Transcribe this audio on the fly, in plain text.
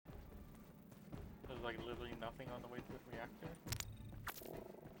there's like literally nothing on the way to the reactor?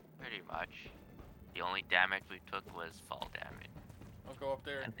 Pretty much. The only damage we took was fall damage. Don't go up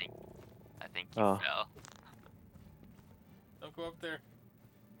there. I think you fell. Don't go up there.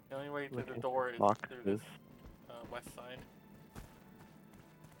 The only way to Look the at door the is boxes. through this west side.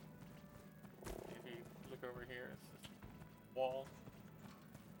 If you look over here, it's this wall.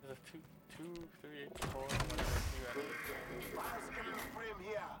 There's a 2, 3, 4, whatever, few enemies.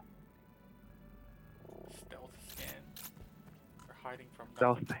 Stealth scan. They're hiding from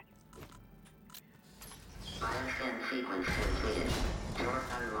nothing. Stealth. R1C1 sequence completed. Door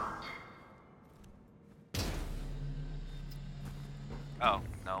unlocked. Oh,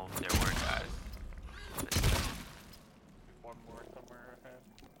 no, there were guys. One more somewhere ahead.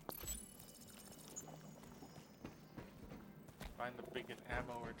 Find the biggest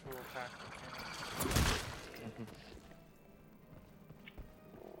ammo or tool pack we can.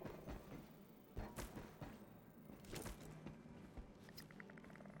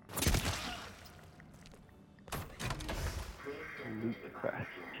 Loot the quest.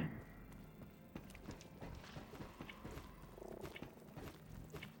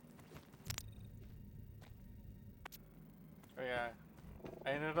 Oh yeah, I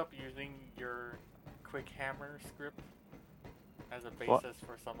ended up using your quick hammer script as a basis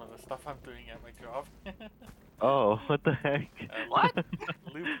for some of the stuff I'm doing at my job. Oh, what the heck? What?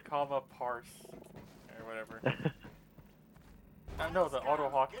 Loop, comma, parse, or whatever. No, the auto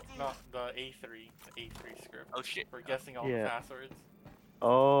hawk, not the A3 script. Oh shit. For guessing all the passwords.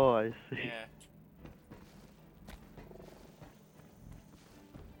 Oh, I see. Yeah.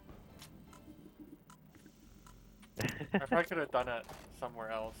 I probably could have done it somewhere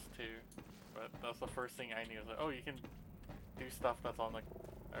else too, but that's the first thing I knew. Was like, oh, you can do stuff that's on the,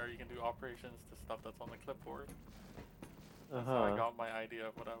 or you can do operations to stuff that's on the clipboard. That's how I got my idea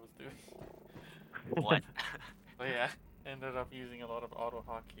of what I was doing. What? But yeah, ended up using a lot of auto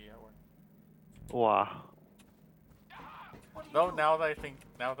hotkey at work. Wow. Though now that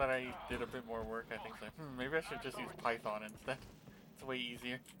I did a bit more work, I think like, maybe I should just use Python instead. It's way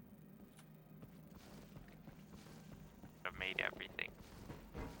easier. I made everything.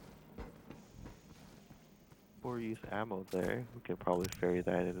 4-use ammo there. We can probably ferry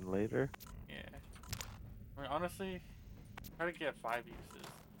that in later. Yeah. I mean, honestly, try to get 5 uses.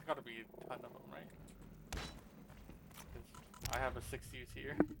 There's gotta be a ton of them, right? 'Cause I have a 6 use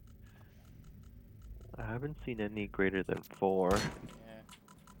here. I haven't seen any greater than 4. Yeah.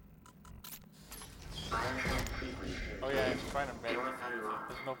 Oh yeah, if you find a med, just use it.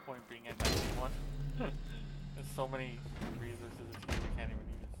 There's no point being at 91. There's so many resources that you can't even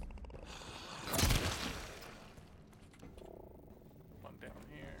use. One down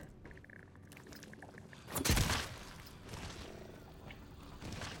here.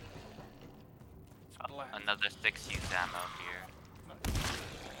 Oh, another 6-use ammo here. Nice.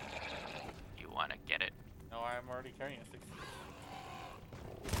 You wanna get it? No, I'm already carrying a 6 use.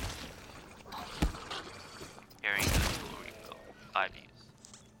 Carrying the tool refill. 5-use.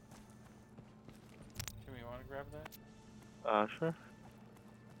 Jimmy, you wanna grab that? Sure.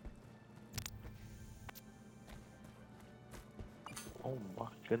 Oh my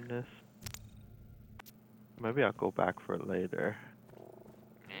goodness. Maybe I'll go back for it later.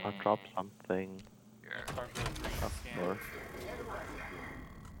 I'll drop something Start with a green up scan. north.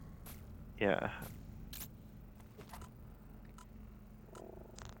 Yeah.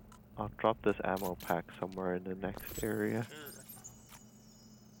 I'll drop this ammo pack somewhere in the next area. Sure.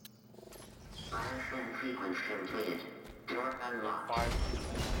 R1 sequence completed. Door unlocked. 5 uses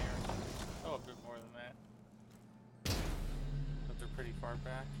in there. Oh, a bit more than that. But they're pretty far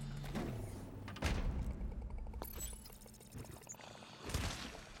back.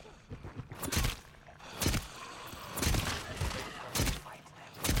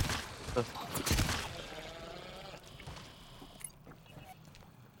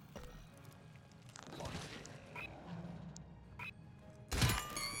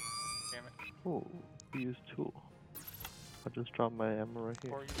 Damn it. Ooh, use tool. I'll just drop my ammo right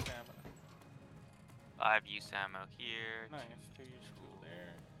here. 4 use ammo. 5-use ammo here. Nice. 2 use tool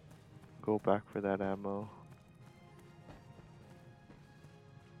there. Go back for that ammo.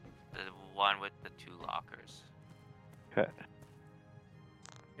 The one with the 2 lockers. Okay.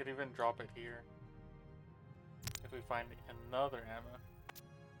 Could even drop it here. If we find another ammo.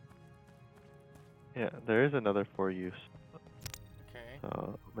 Yeah, there is another 4-use. Okay.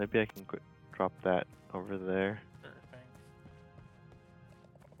 Maybe I can drop that over there. Sure, thanks.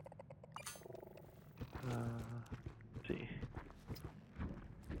 Let's see.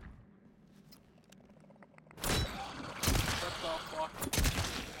 That's off block.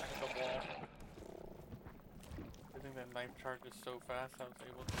 Back at the wall. knife charges so fast, I was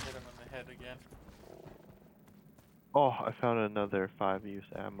able to hit him in the head again. Oh, I found another 5-use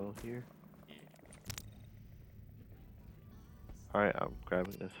ammo here. Yeah. Alright, I'm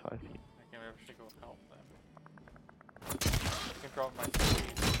grabbing this 5-use. I can maybe should go help them. I can drop my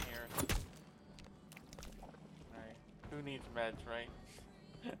speed in here. Alright. Who needs meds, right?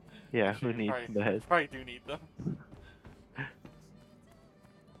 Yeah, Actually, who needs probably, meds? probably do need them.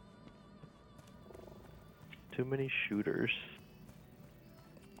 Too many shooters.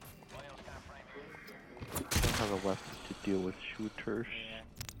 I don't have a weapon to deal with shooters. Yeah.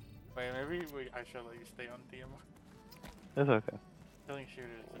 Wait, maybe I should let you stay on DMR. That's okay. Killing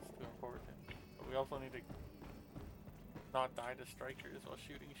shooters is too important. But we also need to not die to strikers while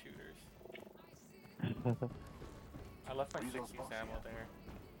shooting shooters. I left my 6-use ammo there.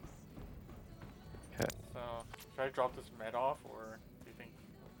 Okay. So, should I drop this med off, or do you think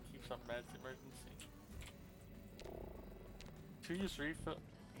keep some meds emergency? 2-use refill?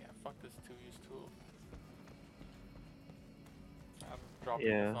 Yeah, fuck this 2-use tool. I'm dropping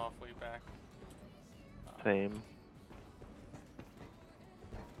this off way back. Same.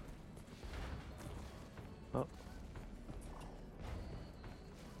 Oh.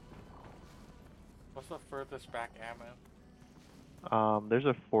 What's the furthest back ammo? There's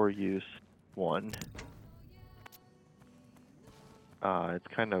a 4-use one. It's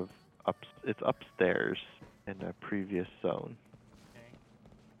kind of it's upstairs in a previous zone.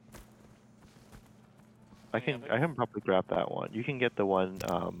 Okay. I can probably grab that one. You can get the one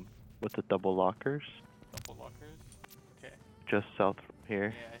with the double lockers. Double lockers? Okay. Just south from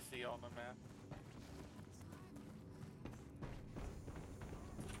here. Yeah, I see on the map.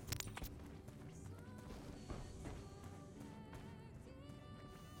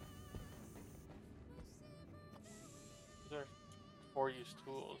 These are 4-use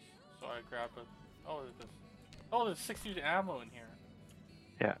tools, so I grab a. Oh, there's this. Oh, there's 6-use ammo in here.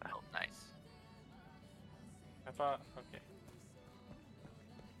 Yeah. Oh, nice. I thought. Okay.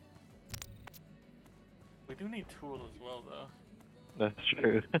 We do need tools as well, though. That's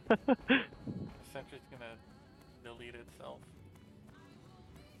true. The sentry's gonna delete itself.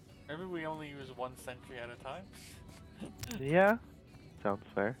 Maybe we only use one sentry at a time. Yeah. Sounds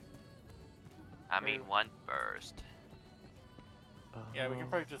fair. I mean, one burst. Yeah, we can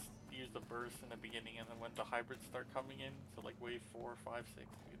probably just use the burst in the beginning, and then when the hybrids start coming in, so like wave 4, 5, 6, we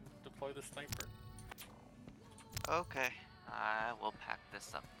can deploy the sniper. Okay, I will pack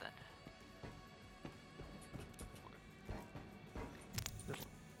this up then. Is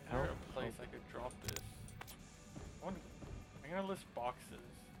there a place I could drop this? I'm gonna list boxes.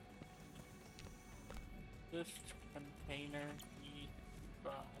 List container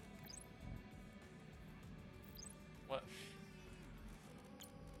E5. What?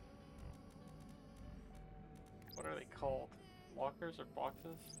 What are they called? Lockers or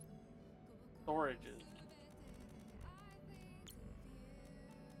boxes? Storages.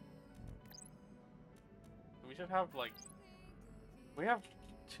 We should have like. We have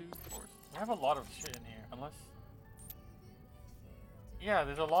 2 floors. We have a lot of shit in here, unless. Yeah,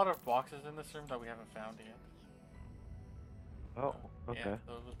 there's a lot of boxes in this room that we haven't found yet. Oh, okay. Yeah,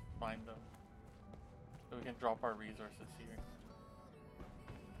 so we'll find them. So we can drop our resources here.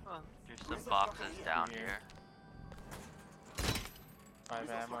 Well, there's some boxes down here. 5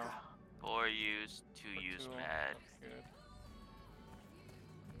 ammo. 4-use, 2-use Tool. med, That's good.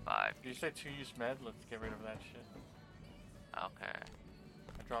 5. Did you say 2-use med? Let's get rid of that shit. Okay.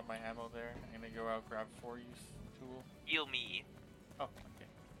 I dropped my ammo there. I'm gonna go out grab 4-use tool. Heal me. Oh, okay.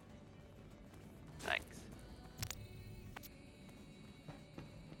 Thanks.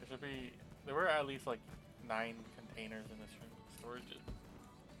 There should be. There were at least like 9 containers in this room. Storages.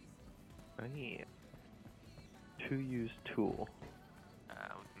 I need 2-use tool.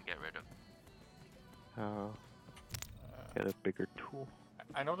 We can get rid of. Get a bigger tool.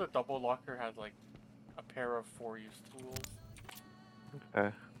 I know the double locker has like a pair of 4-use tools. Okay.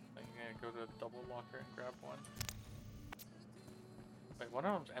 I'm gonna go to the double locker and grab one. Wait, one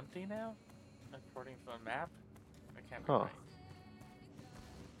of them's empty now? According to the map? That can't be Huh. right.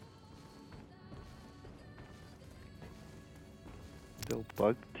 Still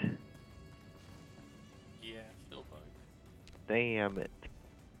bugged? Yeah, still bugged. Damn it.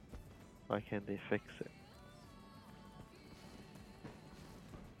 Why can't they fix it?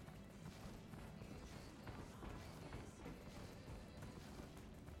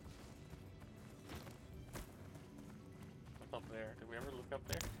 What's up there? Did we ever look up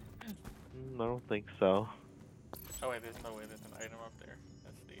there? I don't think so. Oh wait, there's no way there's an item up there.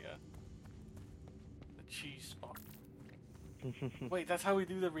 That's the cheese spot. Wait, that's how we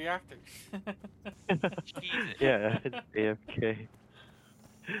do the reactors. Jesus. Yeah, it's AFK.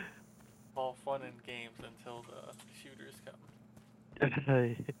 All fun and games until the shooters come.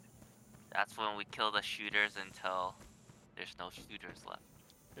 That's when we kill the shooters until there's no shooters left.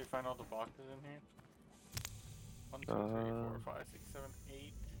 Did you find all the boxes in here? 1, 2, 3, 4, 5, 6, 7,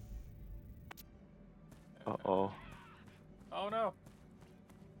 8. Uh-oh. Oh no!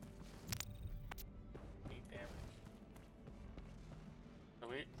 8 damage.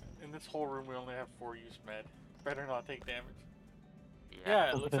 So in this whole room we only have 4 use med. Better not take damage.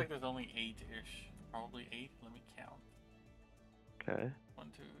 Yeah, it looks like there's only 8-ish. Probably 8. Let me count. Okay. 1,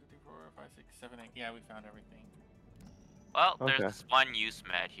 2, 3, 4, 5, 6, 7, 8. Yeah, we found everything. Well, Okay. there's this one use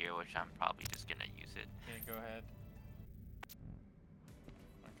med here, which I'm probably just gonna use it. Okay, go ahead.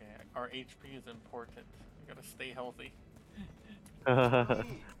 Okay, our HP is important. We gotta stay healthy. We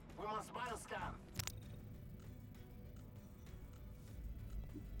must bioscan.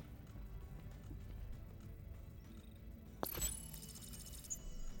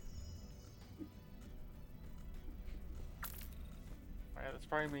 Alright, this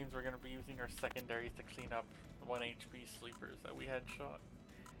probably means we're gonna be using our secondaries to clean up the 1 HP sleepers that we had shot.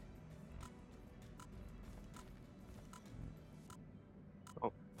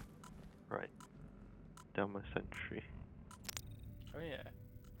 Right. Down my sentry. Oh yeah.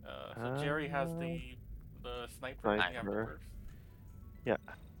 So Jerry has the sniper. and you have the Sniper. works. Yeah.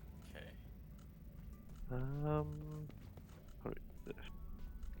 Okay. What is this?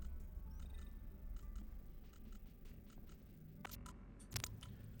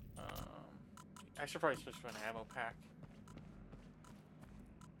 I should probably switch to an ammo pack.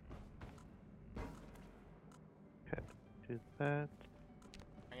 Okay. Do that.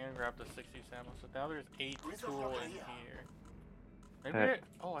 I'm gonna grab the 60 ammo. So now there's 8 Resource tool locker in here. here. Maybe Okay.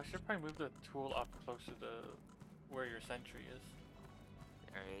 I should probably move the tool up close to where your sentry is.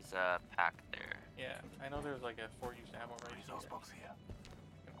 There is a pack there. Yeah, I know there's like a 4 use ammo right Resource here. box here.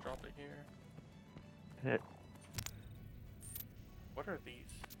 Gonna drop it here. Hit. What are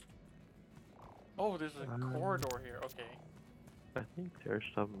these? Oh, there's a corridor here. Okay. I think there's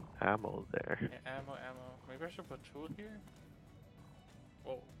some ammo there. Yeah, ammo. Maybe I should put tool here?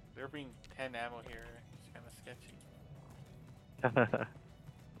 Whoa, there being 10 ammo here. It's kind of sketchy.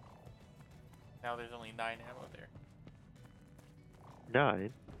 Now there's only 9 ammo there.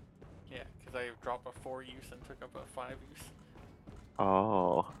 9? Yeah, because I dropped a 4 use and took up a 5 use.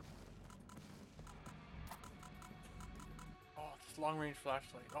 Oh. Oh, this long range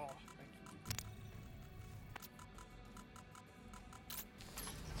flashlight. Oh, thank you.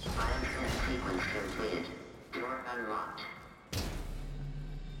 Bioscan sequence completed. Door unlocked.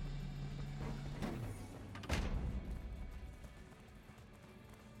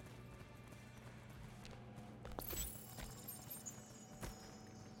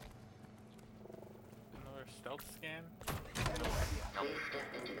 Another stealth scan. Please step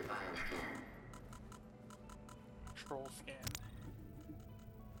into the bioscan. Troll scan.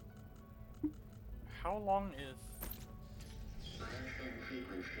 How long is... Bioscan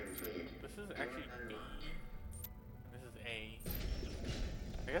sequence completed. This is actually B. And this is A.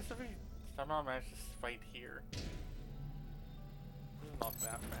 I guess if we somehow manage to fight here. This is not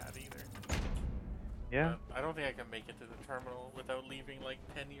that bad either. Yeah? But I don't think I can make it to the terminal without leaving like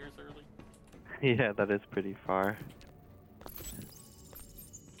 10 years early. Yeah, that is pretty far.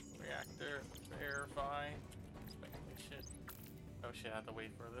 Reactor, verify. Shit. Oh shit, I have to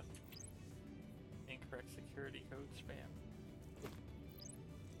wait for the incorrect security code spam.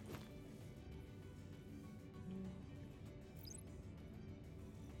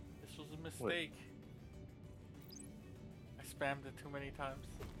 This was a mistake. I spammed it too many times.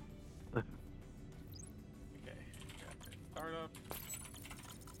 Okay, reactor startup.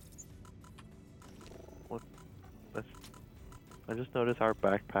 I just noticed our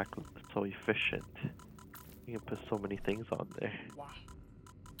backpack was so efficient. You can put so many things on there. Wow.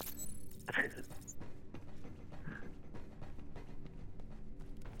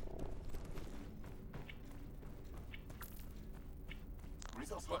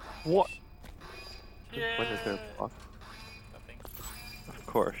 Resource locker. What? Yeah. When is there a block? Nothing. Of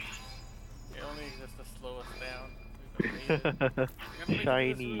course. It only exists to slow us down. We've made it. We're gonna make it to this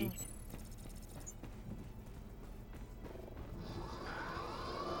Shiny. room.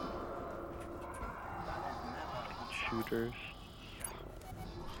 Shooters.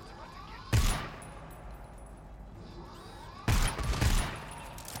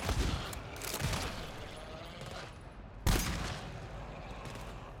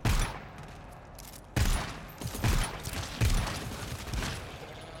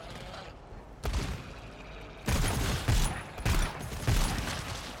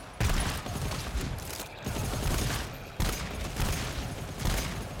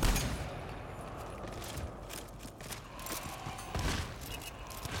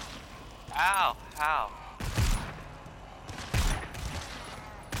 How? How?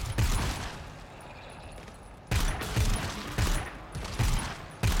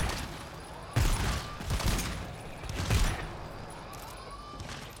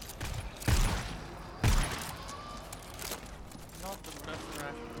 Not the best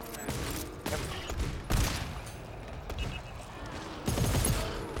ration.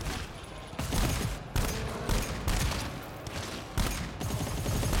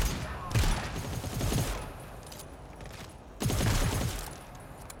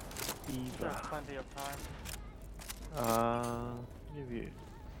 There's plenty of time. Give you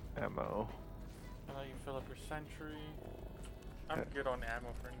ammo. I'll let you fill up your sentry. I'm Okay. good on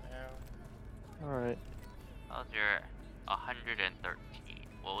ammo for now. Alright. How's your 113?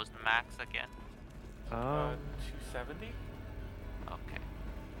 What was the max again? 270? Okay.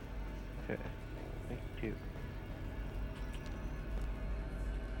 Okay. Thank you.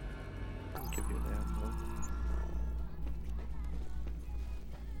 I'll give you an ammo.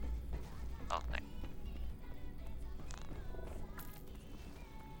 Oh, thank.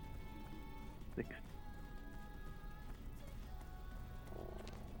 6.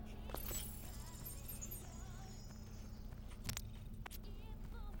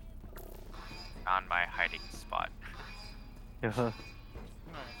 Found my hiding spot. Yeah. Nice.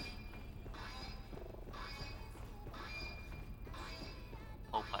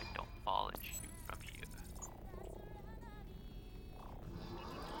 Hope I don't fall and shoot from you.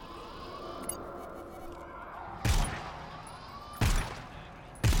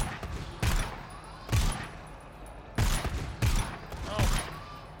 Oh,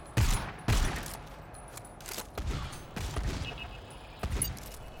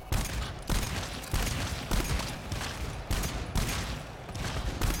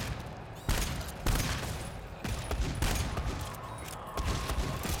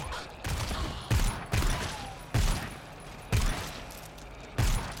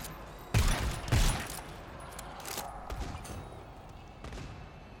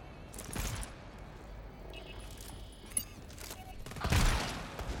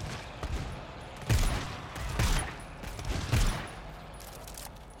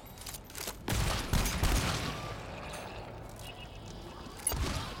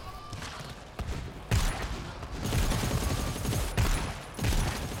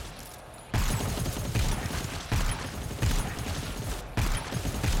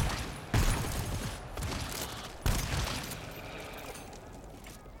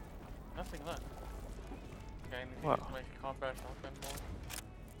 nothing left. Okay, I need to Wow. use my combat shotgun more.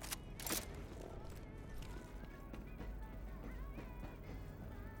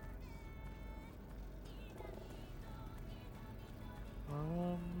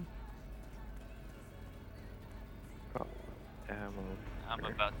 Got ammo. I'm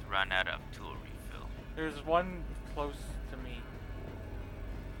here. about to run out of tool refill. There's one close to me.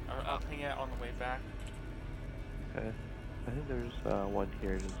 I'll Oh. ping it on the way back. Okay. I think there's one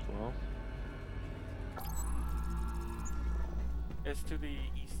here as well. It's to the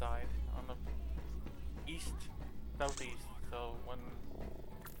east side, on the east, southeast. So one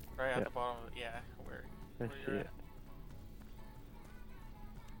right at Yeah. the bottom. Of yeah, where I you're see at. it.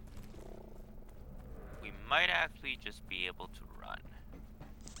 We might actually just be able to run.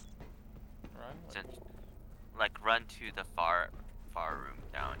 Run. Since, like, run to the far room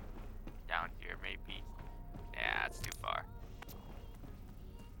down here maybe. Yeah, it's too far.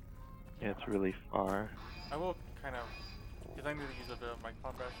 Yeah, it's really far. I will kind of, because I need to use a bit of my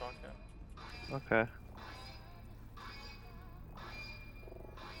combat shotgun. Okay.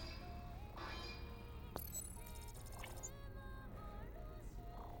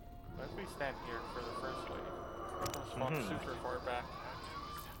 But if we stand here for the first wave, we're gonna spawn Mhm. super far back.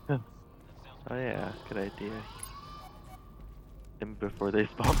 Oh yeah, good idea. And before they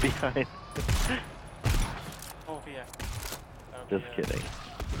spawn behind. Oh yeah. That would Just be, kidding.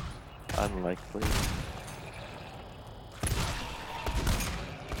 Unlikely.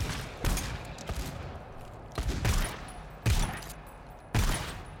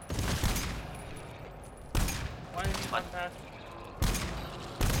 Why didn't you run past me?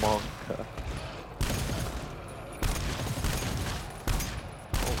 Monka.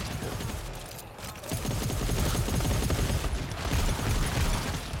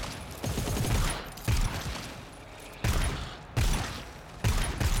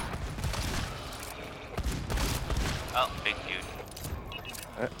 Oh, big dude.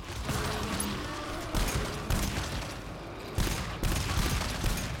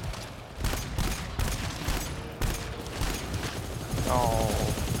 Oh.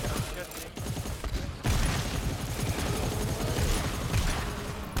 Get me.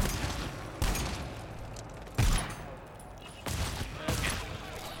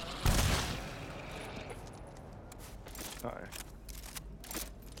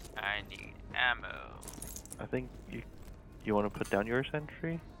 think you want to put down your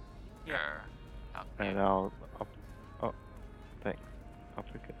sentry, Yeah. Sure. Okay. and I'll oh, thanks. I'll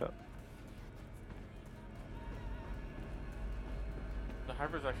pick it up. The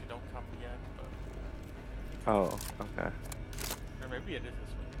hybrids actually don't come yet, but Oh, okay. or maybe it is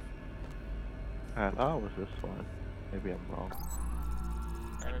this one. I thought it was this one. Maybe I'm wrong.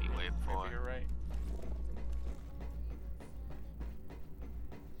 Or Maybe wait for maybe you're right.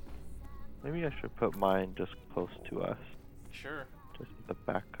 Maybe I should put mine just close to us, Sure. just as a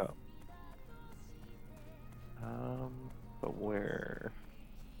backup. But where?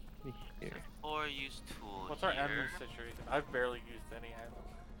 Here. Or use tool What's our here. ammo situation? I've barely used any ammo.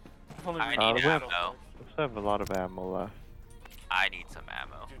 I've only I used need we battle have- ammo. force. We still have a lot of ammo left. I need some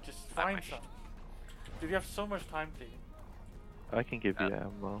ammo. Dude, just I find might- some. Dude, you have so much time to. I can give you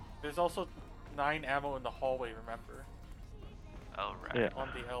ammo. There's also 9 ammo in the hallway, remember? Oh, right. Yeah. On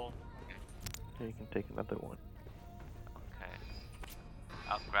the L. Here, you can take another one. Okay.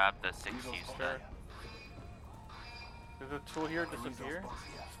 I'll grab the 6 use Sure. then. Did the tool here Resource disappear? box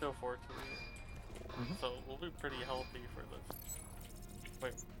here. Still 4 tool here. Mhm. So we'll be pretty healthy for this.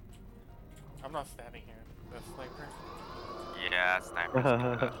 Wait. I'm not standing here. The sniper. Yeah, sniper's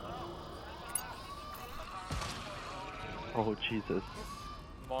good. Oh Jesus.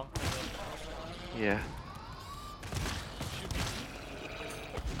 Monk. Yeah. Shoot me.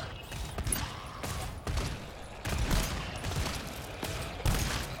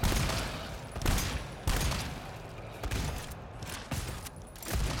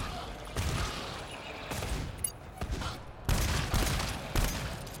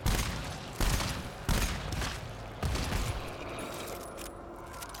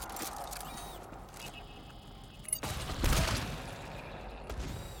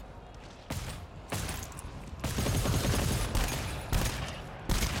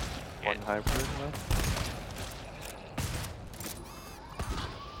 One hybrid left.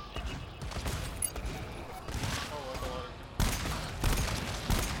 Oh, that's a lot of.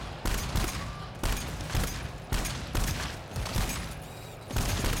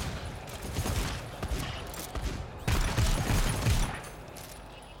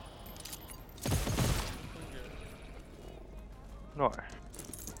 Nice.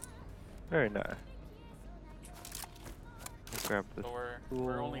 Very nice. I'll grab this. So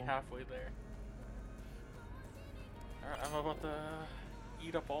we're only tool. halfway there. Alright, I'm about to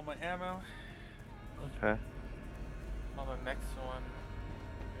eat up all my ammo. Okay. On the next one.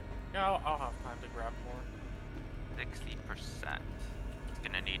 Yeah, I'll have time to grab more. 60%. It's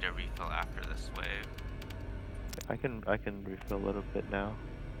gonna need a refill after this wave. I can refill a little bit now.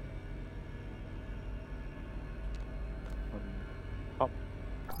 Up.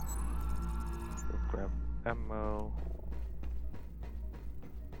 We'll grab ammo.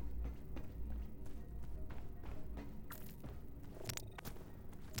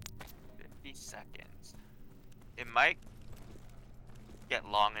 Seconds. It might get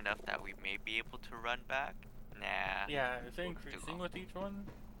long enough that we may be able to run back. Nah. Yeah, is it Too increasing long. with each one?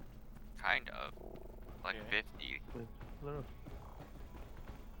 Kind of. Like Okay. 50. With little-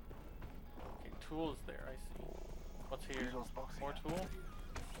 Okay, tools there, I see. What's here? Resource box More here. tool?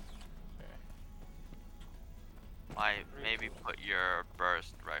 Okay. Might maybe put your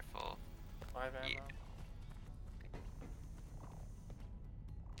burst rifle. 5 ammo. Yeah.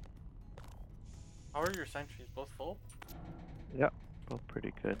 How are your sentries? Both full? Yeah, both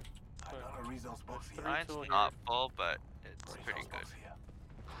pretty good. Another resource box here. Three Mine's tool not here. full, but it's Resource pretty good. box here.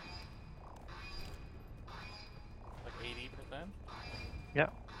 Like 80%? Yeah.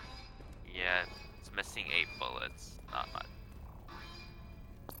 Yeah, it's missing 8 bullets. Not much.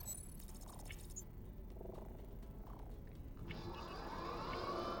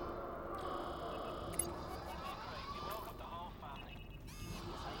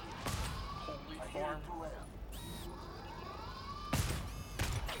 Holy I hear farm. it too well.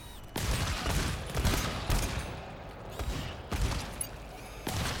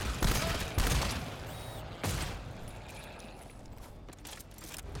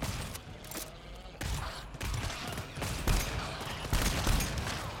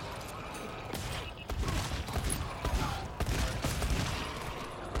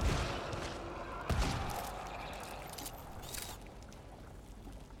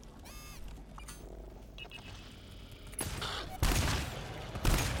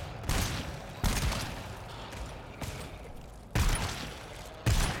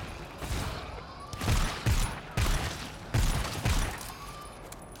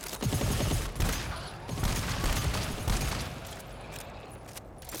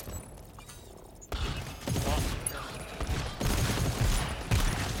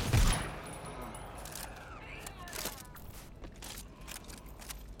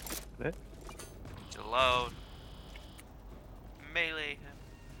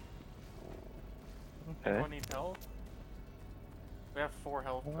 Anyone need help? We have 4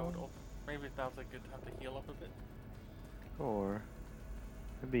 health Um, total. Maybe now's a good time to heal up a bit. Or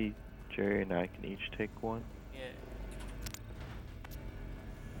maybe Jerry and I can each take one. Yeah.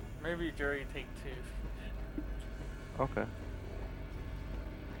 Maybe Jerry take 2. Okay.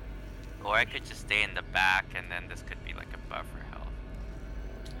 Or I could just stay in the back, and then this could be like a buffer health.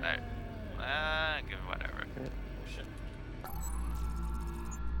 Good, whatever. Okay. Oh shit.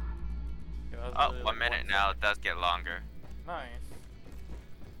 Yeah, that was Oh, really 1 like minute 1 now. second. It does get longer. Nice.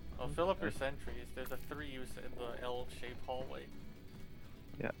 Well, fill up your Okay. sentries. There's a 3 use in the L-shaped hallway.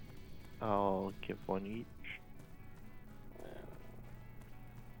 Yeah. I'll give one each. Yeah.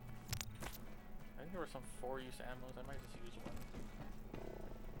 I think there were some 4-use ammos. I might just use one.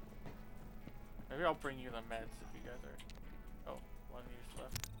 Maybe I'll bring you the meds if you guys are... Oh, 1 use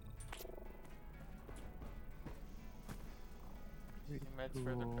left. Any meds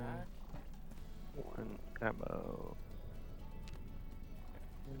further Cool. back? 1 ammo.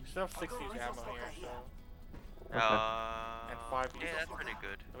 We still have 6 use ammo here, so... Okay. And 5 use. Yeah, that's pretty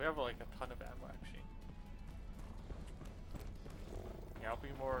good. So we have like a ton of ammo actually. Yeah, I'll be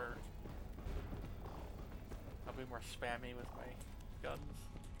more spammy with my guns.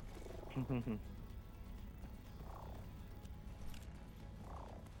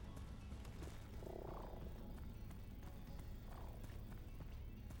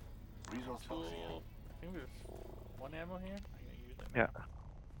 Resource box here. Cool. I think there's 1 ammo here. I'm gonna use it. Yeah.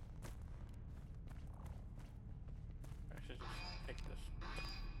 I should just pick this.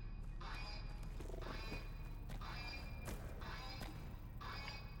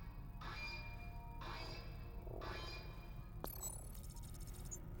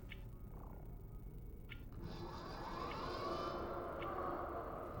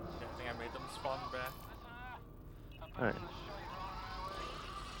 Yeah, I think I made them spawn back. Alright.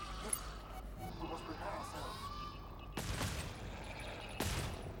 We must prepare ourselves.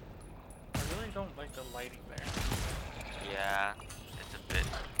 I really don't like the lighting there. Yeah, it's a bit.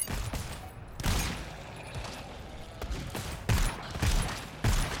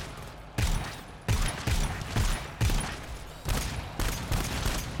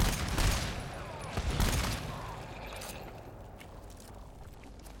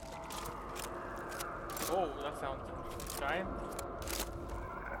 Oh, that sounds giant.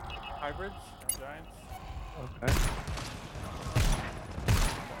 Hybrids and giants. Okay.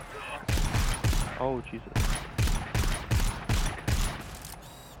 Oh, Jesus.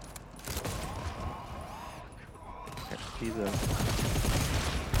 Can't see them.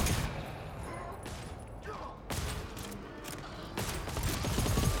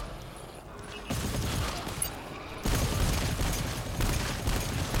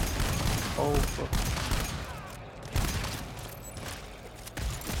 Oh, fuck.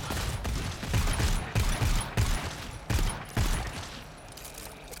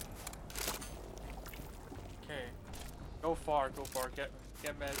 Okay. Go far, go far. Get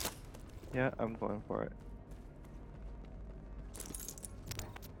meds. Yeah, I'm going for it.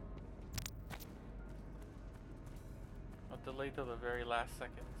 I'll delay till the very last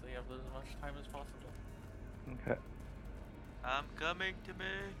second so you have as much time as possible. Okay. I'm coming to me.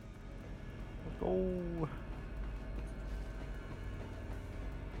 Let's go.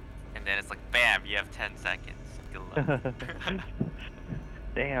 And then it's like, bam, you have 10 seconds. Good luck.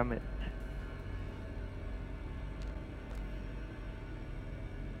 Damn it.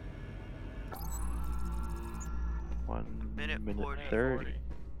 Minute 40. 30.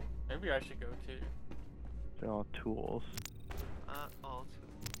 Maybe I should go too. They're all tools. All tools.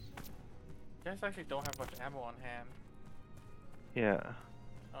 You guys actually don't have much ammo on hand. Yeah.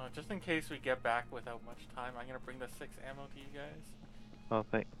 Just in case we get back without much time, I'm gonna bring the 6 ammo to you guys. Oh,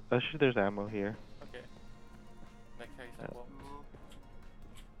 actually, there's ammo here. Okay. In that case, I won't. Cool.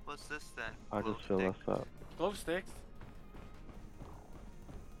 What's this then? I'll Glow just fill stick? us up. Glow sticks.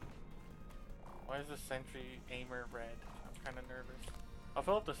 Why is the sentry aimer red? I'm kind of nervous. I'll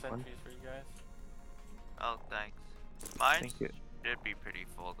fill up the sentries for you guys. Oh, thanks. Mine Thank you. should be pretty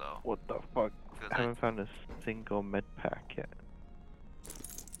full though. What the fuck? Cause I haven't found a single med pack yet.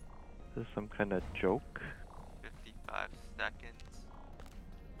 This is some kind of joke? 55 seconds.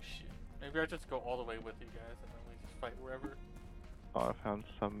 Shit. Maybe I just go all the way with you guys and then we just fight wherever. Oh, I found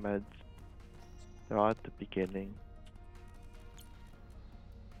some meds. They're all at the beginning.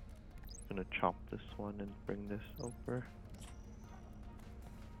 Gonna chop this one and bring this over.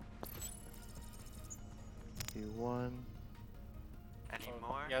 Q1. Any Oh,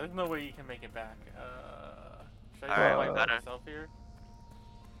 more? Yeah, there's no way you can make it back. Should I Alright, just we fight gotta- myself here?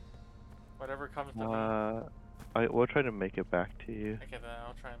 Whatever comes to me. We'll try to make it back to you. Okay, then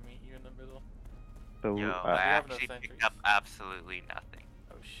I'll try and meet you in the middle. The Yo, loot- I have no actually sentries. picked up absolutely nothing.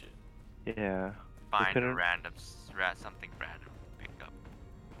 Oh shit. yeah. Find a couldn't- random, something random to pick up.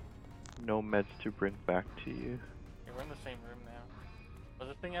 No meds to bring back to you. Okay, we're in the same room now. Was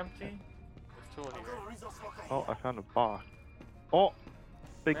the thing empty? There's tool I've here. got a resource locker Oh, here. I found a box. Oh,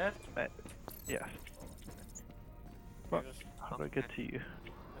 big Med? med. Yes. Okay, What? just, How do I get to you?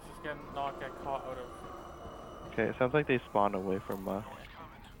 let's just not get caught out of. Okay, it sounds like they spawn away from us.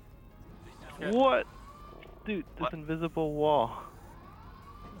 Get- What? Dude, this What? invisible wall.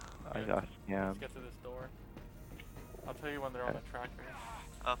 I Okay, got Let's scammed. get to this door. I'll tell you when they're on the tractor.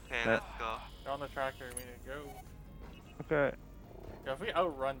 Okay, Uh, let's go. They're on the tractor. We need to go. Okay. Yeah, if we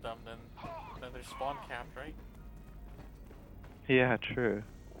outrun them, then they're spawn capped, right? Yeah, true.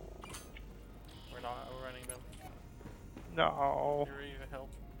 We're not outrunning them. No. You're ready to help.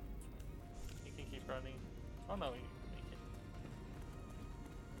 You can keep running. Oh no, you can.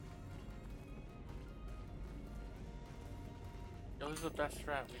 Yo, this is the best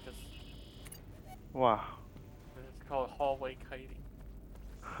strat because Wow. it's called hallway kiting.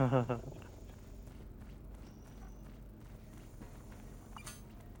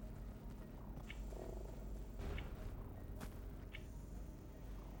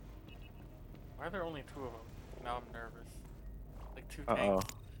 Why are there only 2 of them? Now I'm nervous. Like 2 tanks.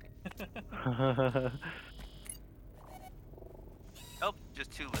 Nope,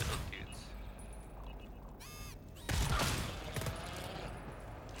 just 2 little dudes.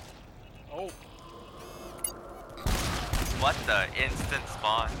 Oh, What the instant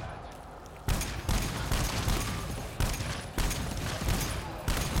spawn?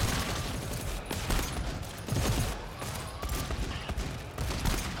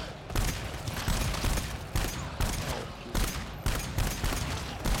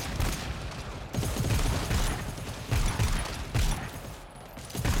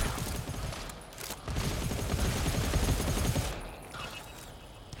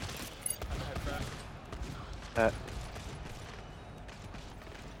 I'm gonna head back.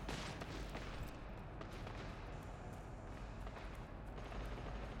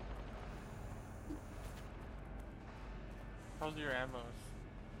 How's your ammos?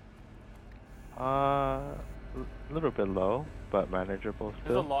 A little bit low, but manageable There's a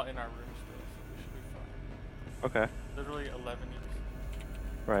still. lot in our room still, so we should be fine. Okay. Literally 11 each.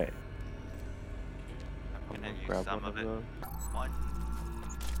 Right. I'm I'm gonna gonna use grab some one of of it. those. One.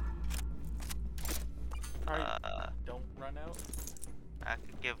 We probably Uh, don't run out. I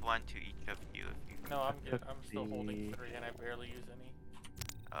could give one to each of you if you. No, I'm good. took I'm still holding the- 3 and I barely use any.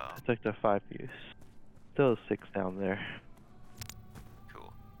 Oh, I took the 5 use. Still 6 down there.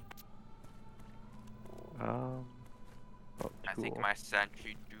 cool. Oh, I think tool. my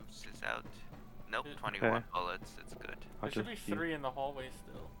sentry juice is out. Nope, Okay. 21 bullets. It's good. I'll There should be just use- 3 in the hallway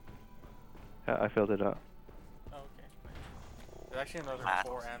still. Yeah, I filled it up. Oh, okay. There's actually another Ah.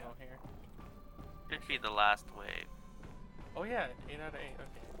 4 ammo here. Should be the last wave. Oh yeah, 8 out of 8. Okay.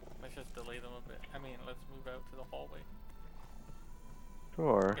 Let's just delay them a bit. I mean, let's move out to the hallway.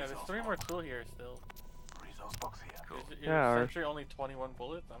 Sure. Yeah, there's 3 more tool here still. Resource box here. Cool. Is Yeah, your our- sentry only 21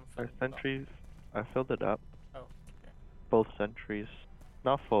 bullets? I'm Our filling it up. sentries, I filled it up. Oh, okay. Both sentries.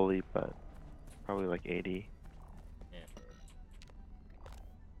 Not fully, but probably like 80. Yeah.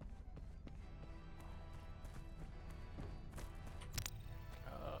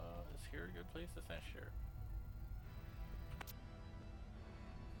 Is here a good place to send? Sure.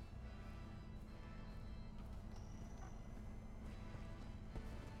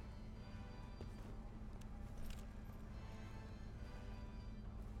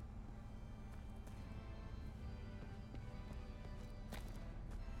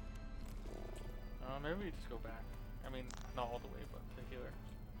 Maybe we just go back. I mean, not all the way, but to here.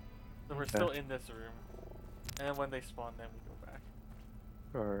 So we're Okay. still in this room. And then when they spawn, then we go back.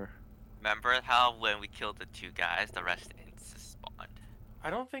 Or Remember how when we killed the 2 guys, the rest insta spawned? I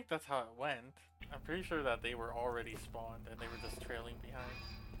don't think that's how it went. I'm pretty sure that they were already spawned and they were just trailing behind.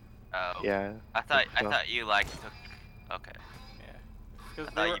 Oh. yeah. I thought so. you like took. Okay. Yeah. I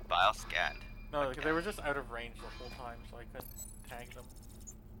Because thought you bio scanned. No, because Okay. they were just out of range the whole time, so I couldn't tag them.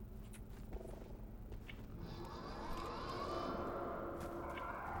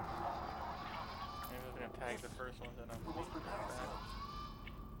 Maybe I was gonna tag the first one, then I'm We must prepare back. ourselves.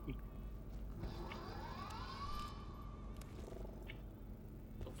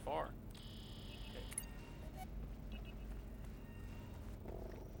 So far. Okay.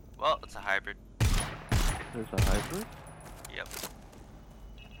 Well, it's a hybrid. There's a hybrid? Yep.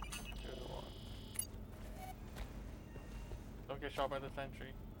 Good one. Don't get shot by the sentry.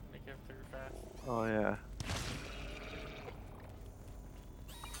 Make it through fast. Oh yeah.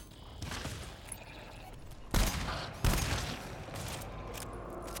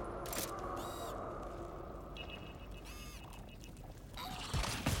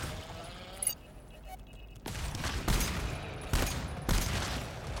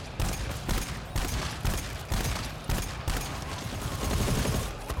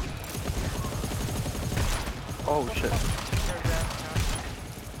 Oh shit. Are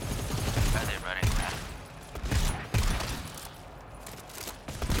they running back?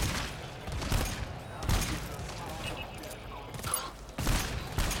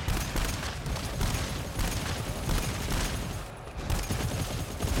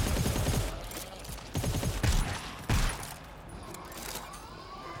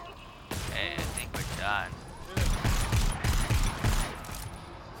 Hey, I think we're done.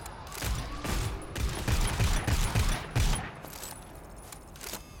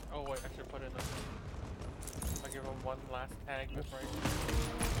 Oh wait, I should put in a. I'll give him one last tag before I.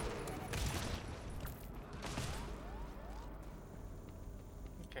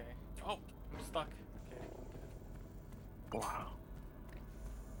 Okay. Oh, I'm stuck. Okay. Wow.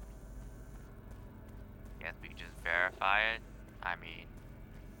 Guess we just verify it. I mean,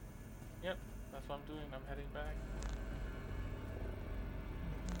 Yep, that's what I'm doing. I'm heading back.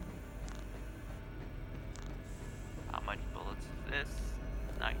 how many bullets is this?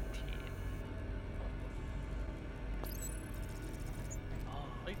 19.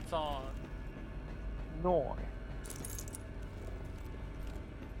 Lights on. No.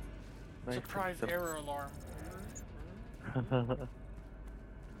 Nice and Surprise simple. error alarm.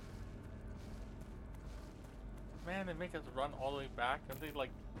 Man, they make us run all the way back, and they like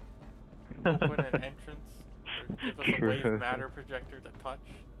open an entrance or give us a wave True. matter projector to touch.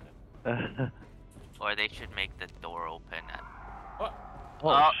 Or they should make the door open and... What?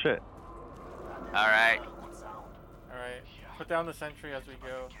 Oh shit. Alright. Alright, put down the sentry as we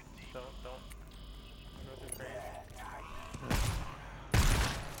go. Don't go too crazy.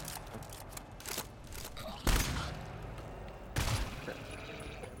 Okay,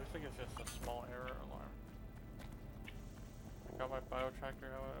 looks like it's just a small error alarm. I got my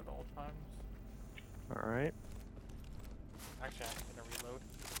biotracker out at all times. Alright. Actually, I'm gonna reload.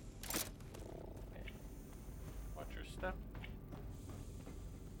 Okay. Watch your step.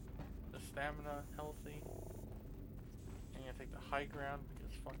 The stamina healthy. I'm gonna take the high ground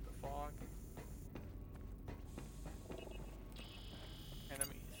because fuck the fog.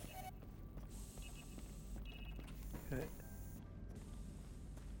 Enemies. Okay.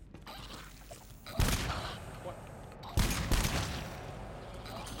 What?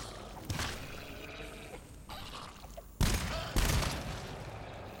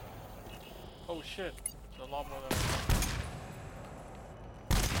 Oh shit! There's a lot more than I thought.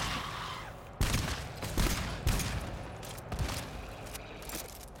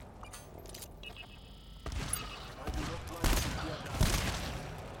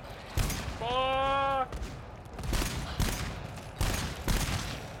 Fuck!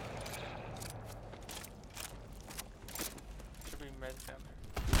 Should be meds down there.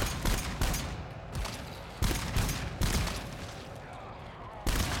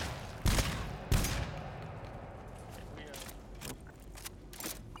 Okay, we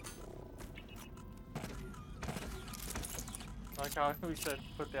like how we said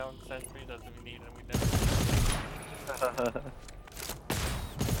put down sentry doesn't we need and we never.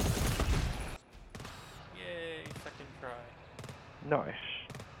 Yay, second try. Nice.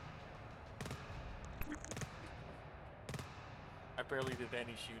 I barely did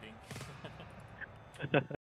any shooting.